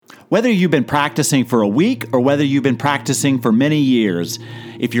Whether you've been practicing for a week or whether you've been practicing for many years,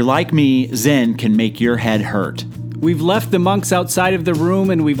 if you're like me, Zen can make your head hurt. We've left the monks outside of the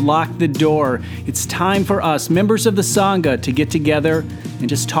room and we've locked the door. It's time for us, members of the Sangha, to get together and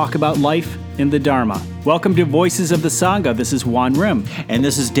just talk about life in the Dharma. Welcome to Voices of the Sangha. This is Juan Rim. And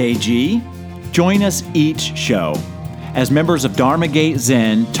this is Day G. Join us each show as members of Dharma Gate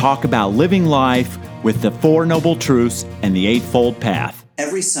Zen talk about living life with the Four Noble Truths and the Eightfold Path.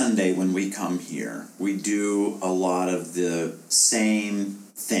 Every Sunday when we come here, we do a lot of the same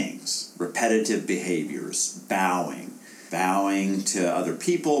things, repetitive behaviors, bowing to other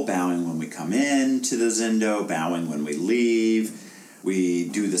people, bowing when we come in to the Zendo, bowing when we leave. We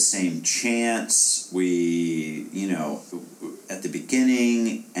do the same chants, at the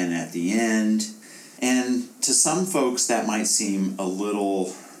beginning and at the end. And to some folks, that might seem a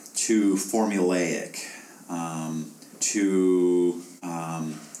little too formulaic,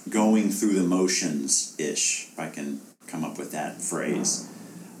 going through the motions-ish, if I can come up with that phrase.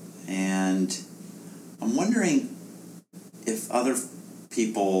 And I'm wondering if other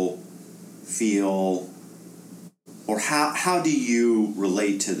people feel, or how do you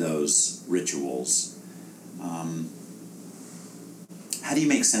relate to those rituals? How do you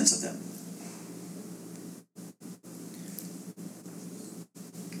make sense of them?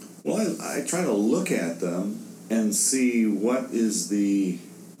 Well, I try to look at them and see what is the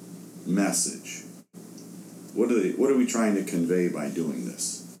message. What are we trying to convey by doing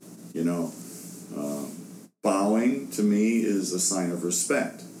this? Bowing to me is a sign of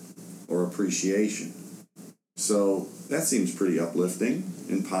respect or appreciation. So that seems pretty uplifting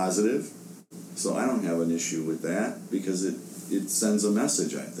and positive. So I don't have an issue with that because it sends a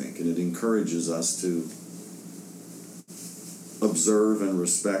message, I think, and it encourages us to observe and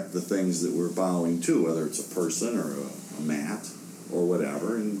respect the things that we're bowing to, whether it's a person or a mat or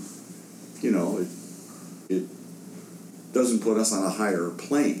whatever. And, it doesn't put us on a higher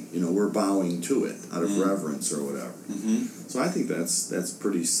plane. We're bowing to it out of reverence or whatever. Mm-hmm. So I think that's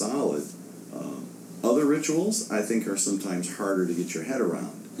pretty solid. Other rituals, I think, are sometimes harder to get your head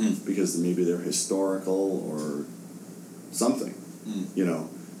around because maybe they're historical or something,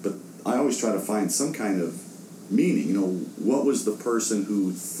 But I always try to find some kind of meaning. What was the person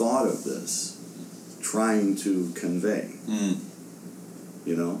who thought of this trying to convey?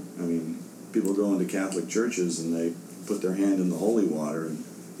 People go into Catholic churches and they put their hand in the holy water and,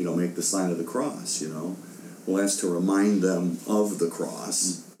 make the sign of the cross, Well, that's to remind them of the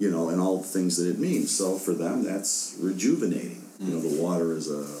cross, and all the things that it means. So for them, that's rejuvenating. The water is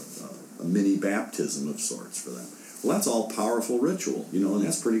a mini baptism of sorts for them. Well, that's all powerful ritual, and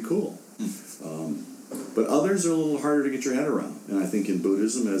that's pretty cool. But others are a little harder to get your head around. And I think in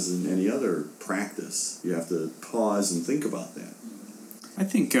Buddhism, as in any other practice, you have to pause and think about that. I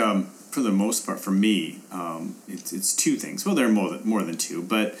think for the most part, for me, it's two things. Well, there are more than two.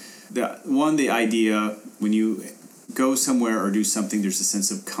 But the idea when you go somewhere or do something, there's a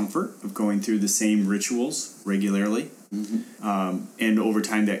sense of comfort of going through the same rituals regularly. Mm-hmm. And over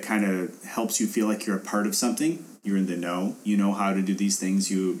time, that kind of helps you feel like you're a part of something. You're in the know. You know how to do these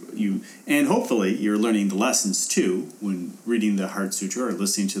things. And hopefully you're learning the lessons too when reading the Heart Sutra or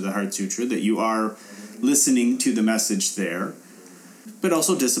listening to the Heart Sutra, that you are listening to the message there. But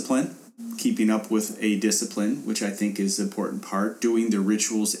also discipline, keeping up with a discipline, which I think is an important part. Doing the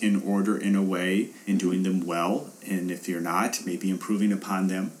rituals in order, in a way, and doing them well. And if you're not, maybe improving upon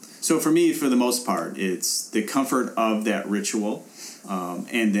them. So for me, for the most part, it's the comfort of that ritual.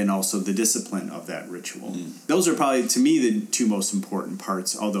 And then also the discipline of that ritual. Those are probably, to me, the two most important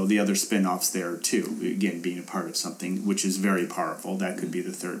parts, although the other spin-offs there, too. Again, being a part of something, which is very powerful. That could be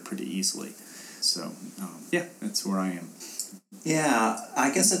the third pretty easily. So, that's where I am. Yeah, I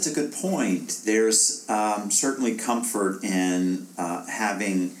guess that's a good point. There's certainly comfort in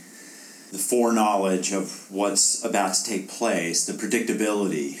having the foreknowledge of what's about to take place, the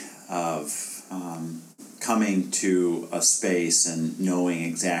predictability of coming to a space and knowing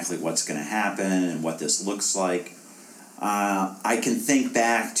exactly what's going to happen and what this looks like. I can think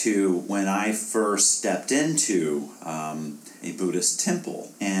back to when I first stepped into a Buddhist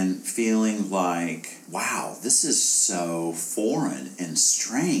temple and feeling like, wow, this is so foreign and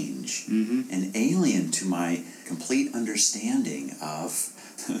strange and alien to my complete understanding of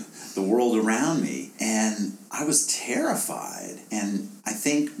the world around me. And I was terrified. And I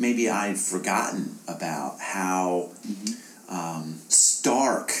think maybe I'd forgotten about how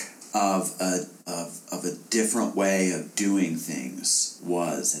stark of a different way of doing things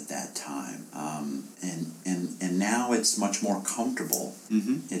was at that time. And now it's much more comfortable.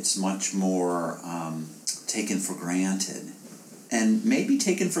 It's much more taken for granted. and maybe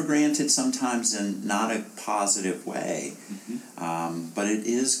taken for granted sometimes in not a positive way. But it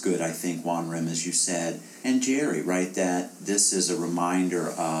is good, I think, Juan Rim, as you said, and Jerry, right, that this is a reminder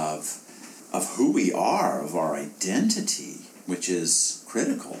of who we are, of our identity, which is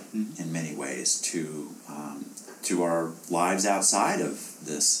critical in many ways to our lives outside of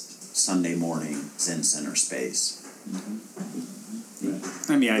this Sunday morning Zen Center space.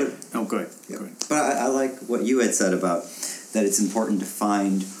 I mean, go ahead. But I like what you had said about that it's important to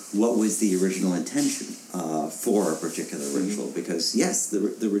find what was the original intention for a particular ritual, because yes,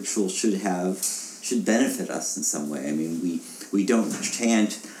 the ritual should benefit us in some way. I mean, we don't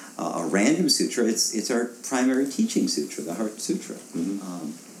chant a random sutra. It's our primary teaching sutra, the Heart Sutra.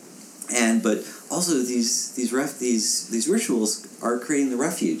 But also these rituals are creating the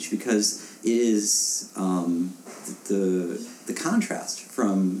refuge, because it is the contrast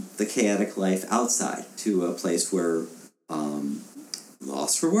from the chaotic life outside to a place where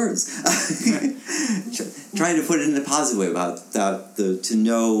lost for words trying to put it in a positive way about to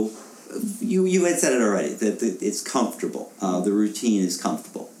know you had said it already, that it's comfortable, the routine is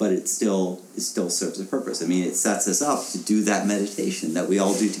comfortable, but it still serves a purpose. I mean, it sets us up to do that meditation that we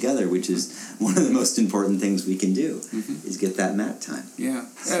all do together, which is one of the most important things we can do, is get that mat time.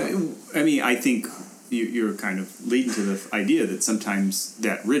 I mean, I think you're kind of leading to the idea that sometimes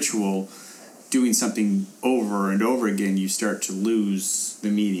that ritual, doing something over and over again, you start to lose the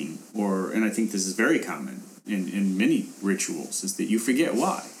meaning. And I think this is very common in many rituals, is that you forget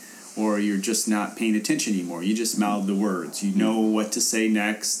why. Or you're just not paying attention anymore. You just mouth the words. You know what to say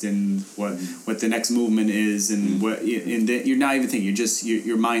next, and what the next movement is, and you're not even thinking.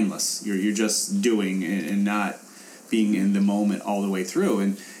 You're mindless. You're just doing and not being in the moment all the way through.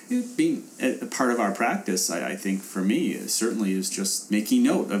 And being a part of our practice, I think for me, certainly is just making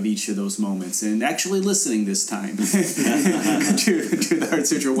note of each of those moments and actually listening this time to the Heart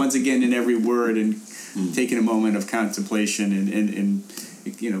Sutra once again in every word, and taking a moment of contemplation and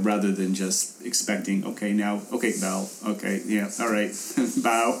rather than just expecting, bow, all right, bow,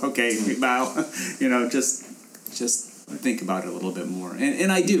 bow, just think about it a little bit more.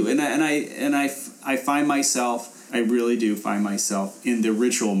 And I do, and I find myself, I really do find myself in the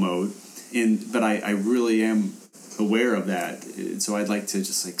ritual mode, but I really am aware of that. So I'd like to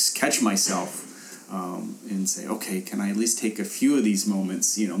just catch myself and say, okay, can I at least take a few of these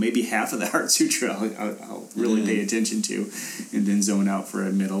moments, maybe half of the Heart Sutra I'll really pay attention to, and then zone out for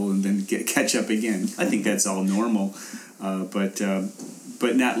a middle, and then catch up again. I think that's all normal, but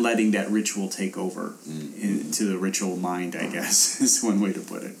not letting that ritual take over into the ritual mind, I guess, is one way to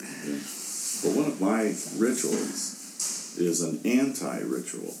put it. Yeah. Well, one of my rituals is an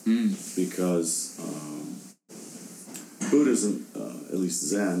anti-ritual, because Buddhism, at least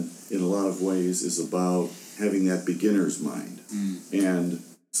Zen, in a lot of ways is about having that beginner's mind. And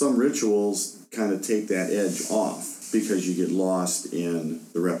some rituals kind of take that edge off, because you get lost in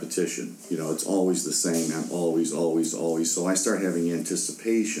the repetition. It's always the same. I'm always, always, always. So I start having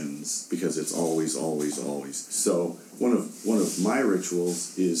anticipations, because it's always, always, always. So one of my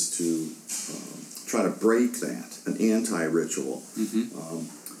rituals is to try to break that, an anti-ritual.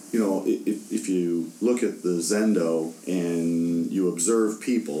 If you look at the Zendo and you observe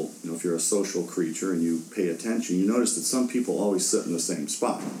people, if you're a social creature and you pay attention, you notice that some people always sit in the same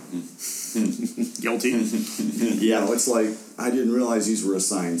spot. Guilty. It's like, I didn't realize these were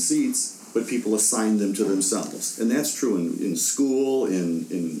assigned seats, but people assign them to themselves. And that's true in school,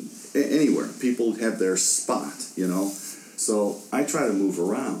 in anywhere. People have their spot, So I try to move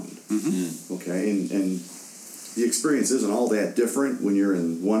around, okay? And the experience isn't all that different when you're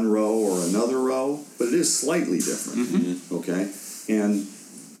in one row or another row, but it is slightly different, okay? And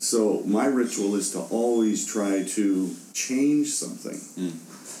so my ritual is to always try to change something,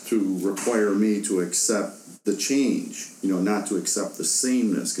 to require me to accept the change, not to accept the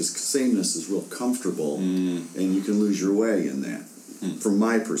sameness, because sameness is real comfortable, and you can lose your way in that, from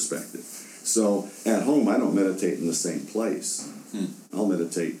my perspective. So at home, I don't meditate in the same place. I'll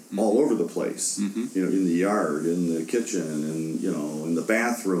meditate all over the place, in the yard, in the kitchen, and in the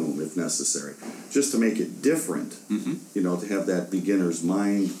bathroom if necessary, just to make it different, to have that beginner's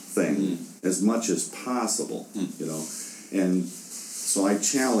mind thing as much as possible, and so I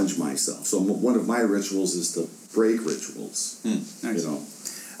challenge myself. So one of my rituals is to break rituals, Nice.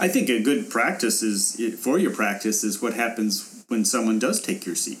 I think a good practice for your practice is what happens when someone does take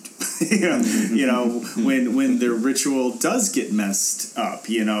your seat. When the ritual does get messed up,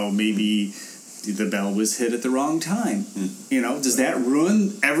 maybe the bell was hit at the wrong time. Does that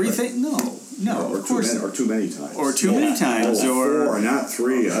ruin everything? No. No, or of course. too many times. Or too many times. Or 4, not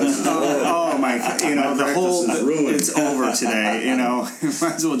 3. oh my God! You know, the whole it's over today. You know,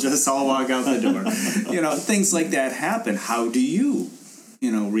 might as well just all walk out the door. You know, things like that happen. How do you,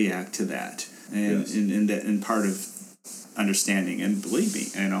 react to that? And Yes. and part of understanding, and believe me,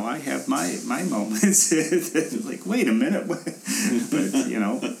 I have my moments. Like, wait a minute, but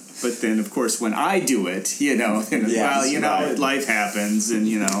But then, of course, when I do it, right. life happens, and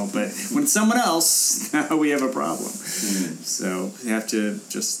But when someone else, now we have a problem. So you have to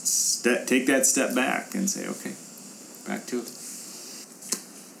just take that step back and say, okay, back to it.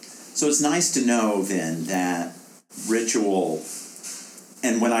 So it's nice to know then that ritual,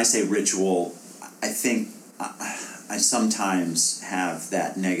 and when I say ritual, I think I sometimes have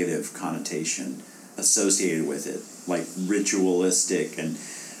that negative connotation associated with it, like ritualistic and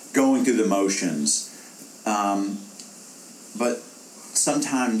going through the motions. But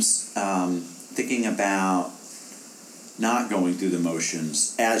sometimes thinking about not going through the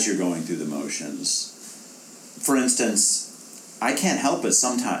motions as you're going through the motions. For instance, I can't help it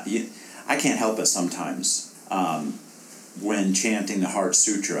sometimes when chanting the Heart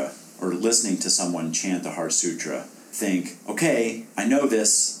Sutra or listening to someone chant the Heart Sutra, think, okay, I know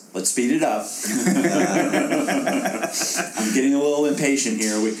this, let's speed it up. I'm getting a little impatient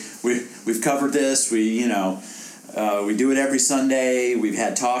here. We've covered this. We do it every Sunday. We've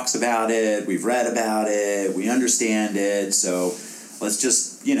had talks about it. We've read about it. We understand it. So let's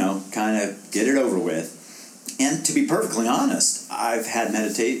just, kind of get it over with. And to be perfectly honest, I've had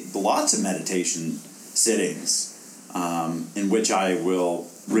lots of meditation sittings in which I will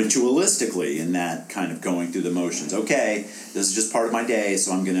ritualistically, in that kind of going through the motions. Okay, this is just part of my day,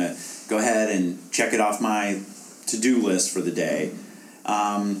 so I'm going to go ahead and check it off my to-do list for the day.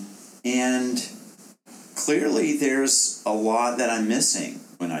 And clearly there's a lot that I'm missing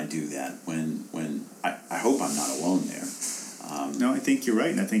when I do that, when I hope I'm not alone there. No, I think you're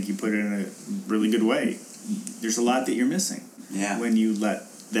right, and I think you put it in a really good way. There's a lot that you're missing when you let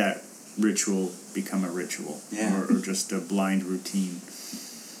that ritual become a ritual or just a blind routine.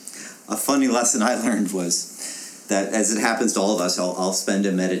 A funny lesson I learned was that, as it happens to all of us, I'll spend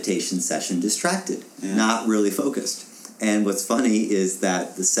a meditation session distracted, not really focused. And what's funny is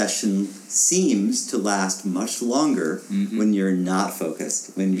that the session seems to last much longer when you're not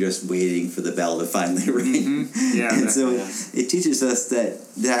focused, when you're just waiting for the bell to finally ring. And so it teaches us that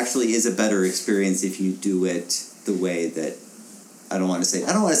there actually is a better experience if you do it the way that, I don't want to say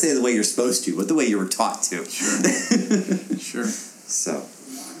the way you're supposed to, but the way you were taught to. Sure. So.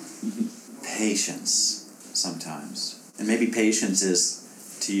 Patience sometimes. And maybe patience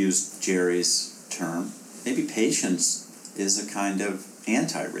is, to use Jerry's term, maybe patience is a kind of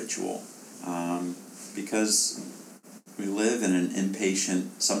anti-ritual, because we live in an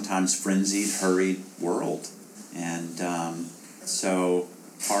impatient, sometimes frenzied, hurried world. And so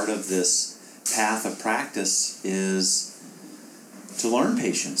part of this path of practice is to learn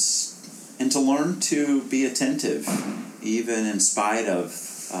patience and to learn to be attentive, even in spite of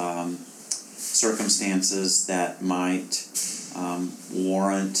circumstances that might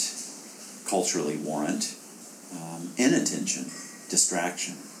culturally warrant inattention,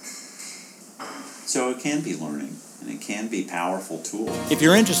 distraction. So it can be learning, and it can be a powerful tool. If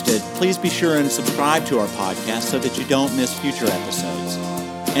you're interested, please be sure and subscribe to our podcast so that you don't miss future episodes.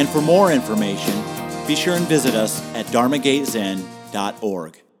 And for more information, be sure and visit us at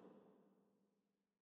dharmagatezen.org.